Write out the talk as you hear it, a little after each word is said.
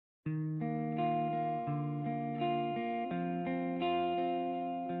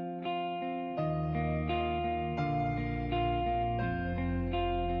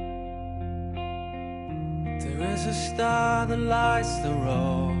is a star that lights the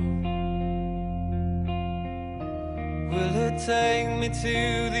road. Will it take me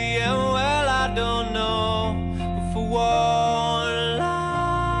to the end? Well, I don't know. But for one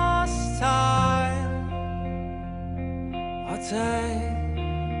last time, I'll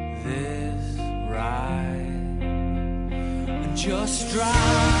take this ride and just drive.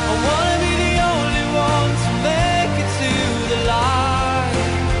 I wanna be the only one to make it to the light.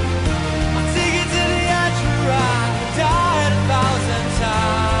 I'll take it to the edge where I died 1,000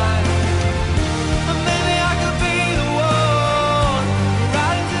 times. And maybe I could be the one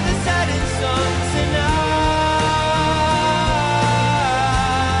riding to the setting sun tonight.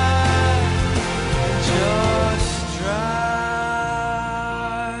 Just drive.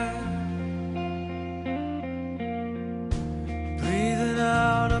 Breathing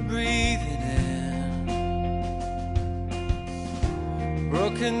out or breathing in.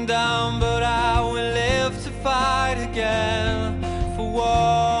 Broken down, but I will live to fight again. For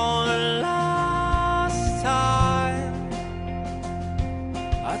one last time,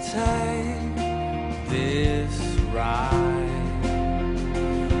 I take this ride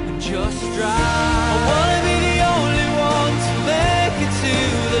and just drive. I wanna be the only one to make it to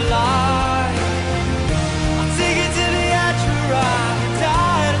the light. I'll take it to the edge where I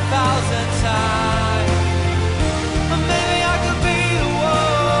died 1,000 times. And maybe I could be the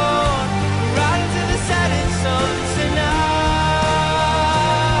one riding to the setting sun tonight.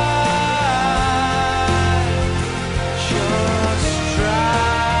 Just drive.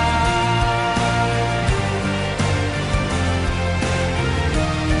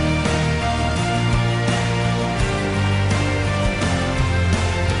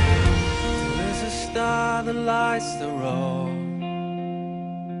 There is a star that lights the road.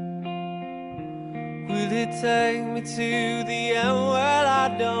 Will it take me to the end? Well, I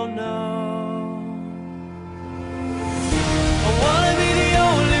don't know. I wanna be